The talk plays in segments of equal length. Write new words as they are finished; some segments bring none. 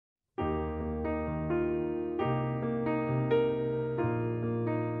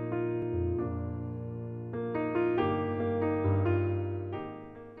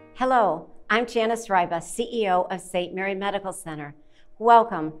Hello, I'm Janice Ryba, CEO of St. Mary Medical Center.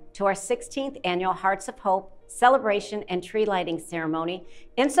 Welcome to our 16th annual Hearts of Hope celebration and tree lighting ceremony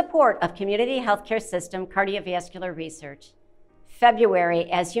in support of Community Healthcare System cardiovascular research.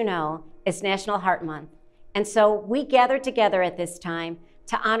 February, as you know, is National Heart Month, and so we gather together at this time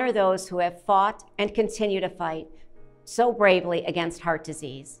to honor those who have fought and continue to fight so bravely against heart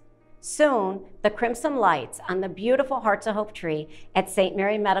disease. Soon, the crimson lights on the beautiful Hearts of Hope tree at St.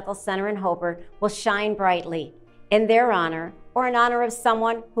 Mary Medical Center in Hobart will shine brightly in their honor or in honor of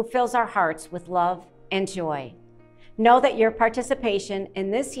someone who fills our hearts with love and joy. Know that your participation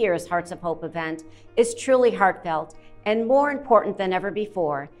in this year's Hearts of Hope event is truly heartfelt and more important than ever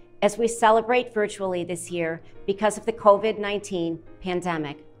before as we celebrate virtually this year because of the COVID-19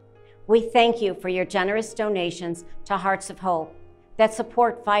 pandemic. We thank you for your generous donations to Hearts of Hope that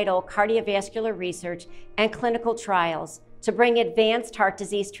support vital cardiovascular research and clinical trials to bring advanced heart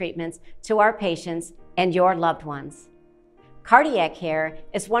disease treatments to our patients and your loved ones. Cardiac care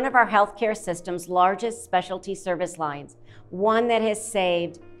is one of our healthcare system's largest specialty service lines, one that has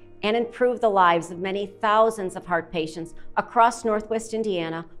saved and improved the lives of many thousands of heart patients across Northwest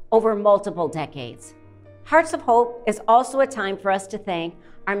Indiana over multiple decades. Hearts of Hope is also a time for us to thank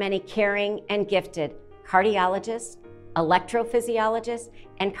our many caring and gifted cardiologists, electrophysiologists,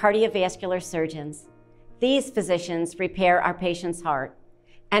 and cardiovascular surgeons. These physicians repair our patients' heart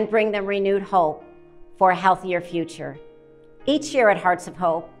and bring them renewed hope for a healthier future. Each year at Hearts of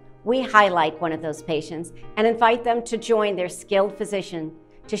Hope, we highlight one of those patients and invite them to join their skilled physician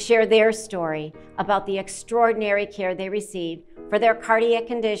to share their story about the extraordinary care they received for their cardiac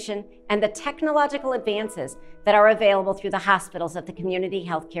condition and the technological advances that are available through the hospitals of the community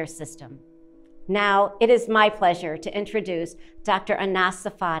healthcare system. Now, it is my pleasure to introduce Dr. Anas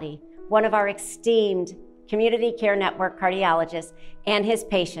Safadi, one of our esteemed Community Care Network cardiologists, and his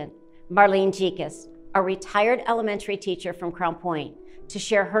patient, Marlene Gikas, a retired elementary teacher from Crown Point, to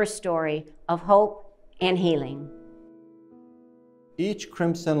share her story of hope and healing. Each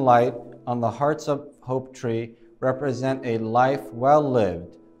crimson light on the Hearts of Hope tree represent a life well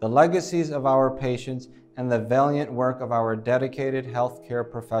lived, the legacies of our patients, and the valiant work of our dedicated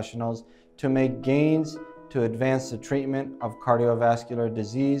healthcare professionals to make gains to advance the treatment of cardiovascular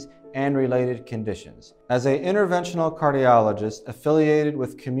disease and related conditions. As an interventional cardiologist affiliated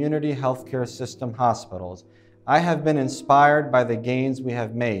with community healthcare system hospitals, I have been inspired by the gains we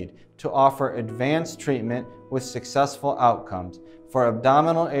have made to offer advanced treatment with successful outcomes for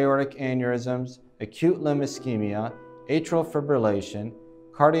abdominal aortic aneurysms, acute limb ischemia, atrial fibrillation,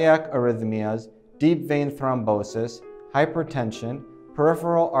 cardiac arrhythmias, deep vein thrombosis, hypertension,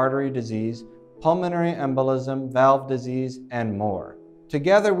 peripheral artery disease, pulmonary embolism, valve disease, and more.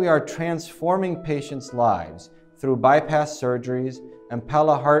 Together, we are transforming patients' lives through bypass surgeries,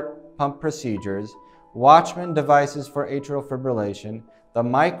 Impella heart pump procedures, Watchman devices for atrial fibrillation, the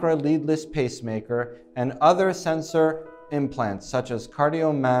Micra leadless pacemaker, and other sensor implants such as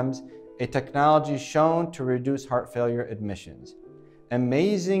CardioMEMS, a technology shown to reduce heart failure admissions.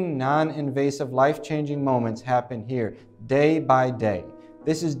 Amazing, non-invasive, life-changing moments happen here day by day.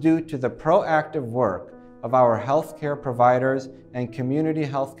 This is due to the proactive work of our healthcare providers and community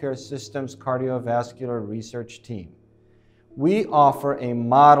healthcare systems cardiovascular research team. We offer a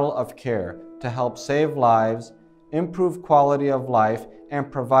model of care to help save lives, improve quality of life,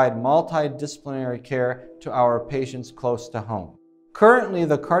 and provide multidisciplinary care to our patients close to home. Currently,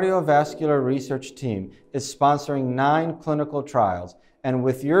 the cardiovascular research team is sponsoring 9 clinical trials, and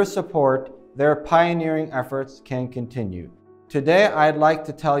with your support, their pioneering efforts can continue. Today, I'd like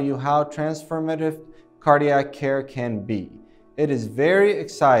to tell you how transformative cardiac care can be. It is very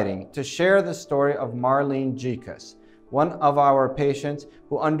exciting to share the story of Marlene Gikas, one of our patients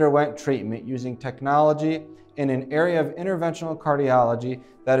who underwent treatment using technology in an area of interventional cardiology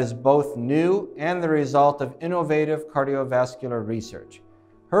that is both new and the result of innovative cardiovascular research.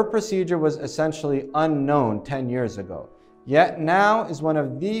 Her procedure was essentially unknown 10 years ago, yet now is one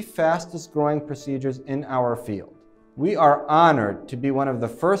of the fastest growing procedures in our field. We are honored to be one of the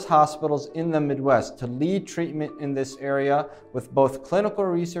first hospitals in the Midwest to lead treatment in this area with both clinical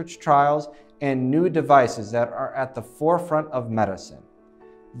research trials and new devices that are at the forefront of medicine.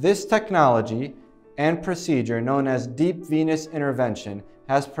 This technology and procedure, known as deep venous intervention,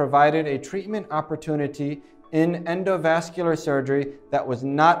 has provided a treatment opportunity in endovascular surgery that was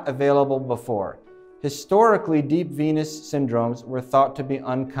not available before. Historically, deep venous syndromes were thought to be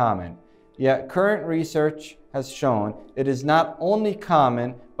uncommon, yet current research has shown it is not only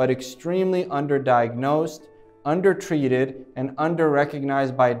common, but extremely underdiagnosed, undertreated, and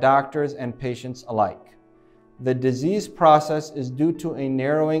underrecognized by doctors and patients alike. The disease process is due to a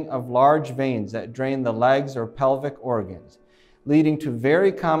narrowing of large veins that drain the legs or pelvic organs, leading to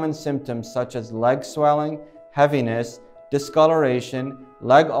very common symptoms such as leg swelling, heaviness, discoloration,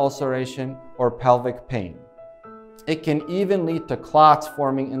 leg ulceration, or pelvic pain. It can even lead to clots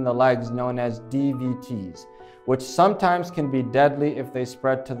forming in the legs known as DVTs, which sometimes can be deadly if they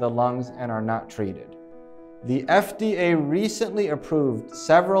spread to the lungs and are not treated. The FDA recently approved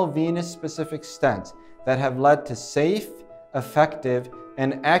several venous-specific stents that have led to safe, effective,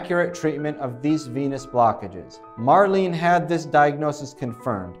 and accurate treatment of these venous blockages. Marlene had this diagnosis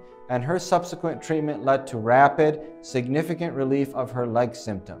confirmed, and her subsequent treatment led to rapid, significant relief of her leg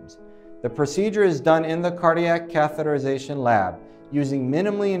symptoms. The procedure is done in the cardiac catheterization lab using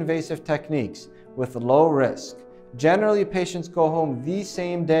minimally invasive techniques with low risk. Generally, patients go home the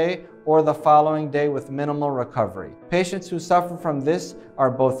same day or the following day with minimal recovery. Patients who suffer from this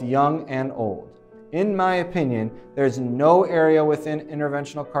are both young and old. In my opinion, there's no area within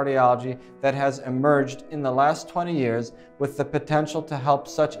interventional cardiology that has emerged in the last 20 years with the potential to help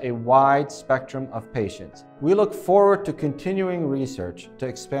such a wide spectrum of patients. We look forward to continuing research to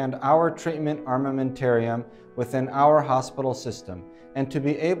expand our treatment armamentarium within our hospital system and to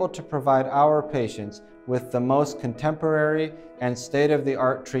be able to provide our patients with the most contemporary and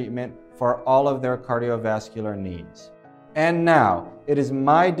state-of-the-art treatment for all of their cardiovascular needs. And now, it is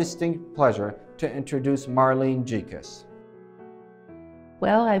my distinct pleasure to introduce Marlene Gikas.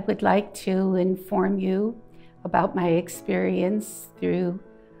 Well, I would like to inform you about my experience through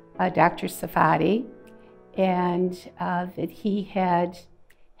Dr. Safadi, and that he had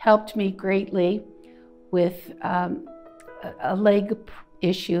helped me greatly with a leg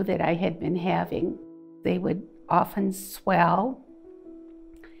issue that I had been having. They would often swell,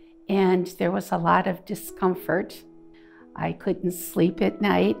 and there was a lot of discomfort. I couldn't sleep at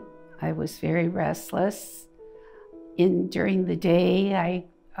night. I was very restless. During the day,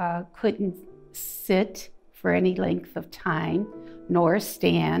 I couldn't sit for any length of time, nor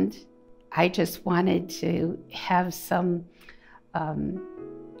stand. I just wanted to have some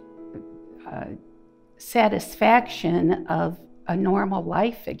satisfaction of a normal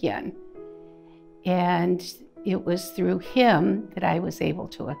life again. And it was through him that I was able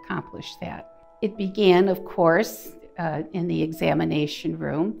to accomplish that. It began, of course, in the examination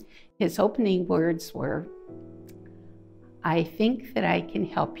room. His opening words were, "I think that I can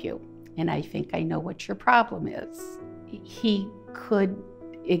help you, and I think I know what your problem is." He could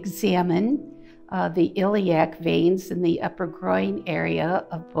examine the iliac veins in the upper groin area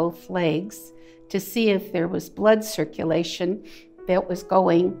of both legs to see if there was blood circulation that was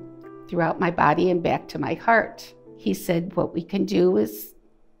going throughout my body and back to my heart. He said, what we can do is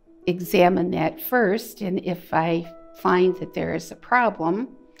examine that first, and if I find that there is a problem,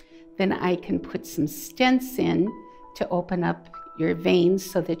 then I can put some stents in to open up your veins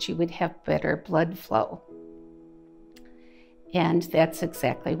so that you would have better blood flow. And that's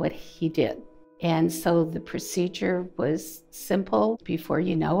exactly what he did. And so the procedure was simple. Before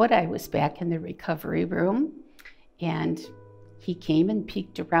you know it, I was back in the recovery room, and he came and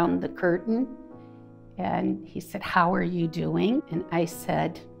peeked around the curtain, and he said, "How are you doing?" And I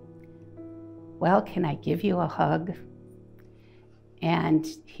said, "Well, can I give you a hug?" And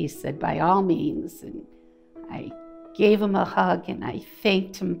he said, "By all means." And I gave him a hug, and I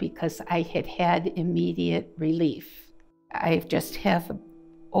thanked him because I had had immediate relief. I just have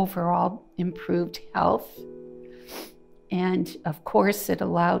overall improved health. And of course, it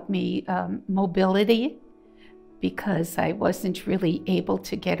allowed me mobility, because I wasn't really able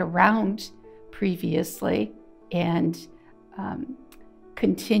to get around previously, and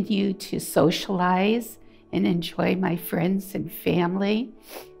continue to socialize and enjoy my friends and family.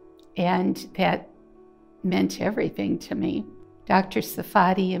 And that meant everything to me. Dr.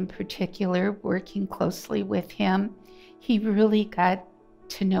 Safadi in particular, working closely with him, he really got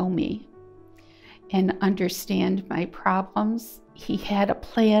to know me and understand my problems. He had a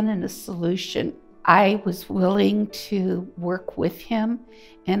plan and a solution. I was willing to work with him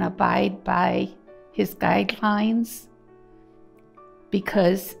and abide by his guidelines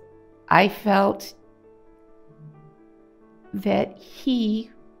because I felt that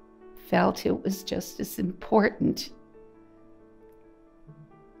he felt it was just as important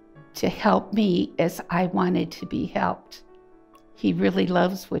to help me as I wanted to be helped. He really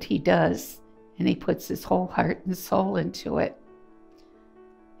loves what he does, and he puts his whole heart and soul into it.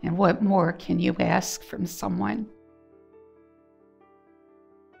 And what more can you ask from someone?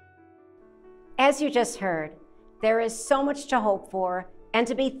 As you just heard, there is so much to hope for and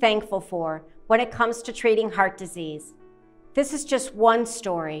to be thankful for when it comes to treating heart disease. This is just one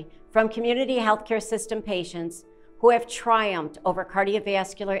story from community healthcare system patients who have triumphed over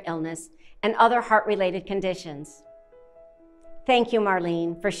cardiovascular illness and other heart-related conditions. Thank you,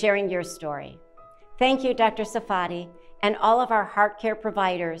 Marlene, for sharing your story. Thank you, Dr. Safadi, and all of our heart care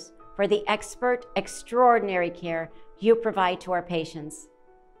providers for the expert, extraordinary care you provide to our patients.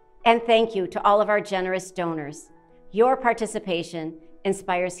 And thank you to all of our generous donors. Your participation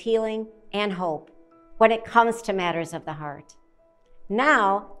inspires healing and hope when it comes to matters of the heart.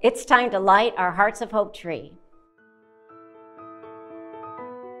 Now, it's time to light our Hearts of Hope tree.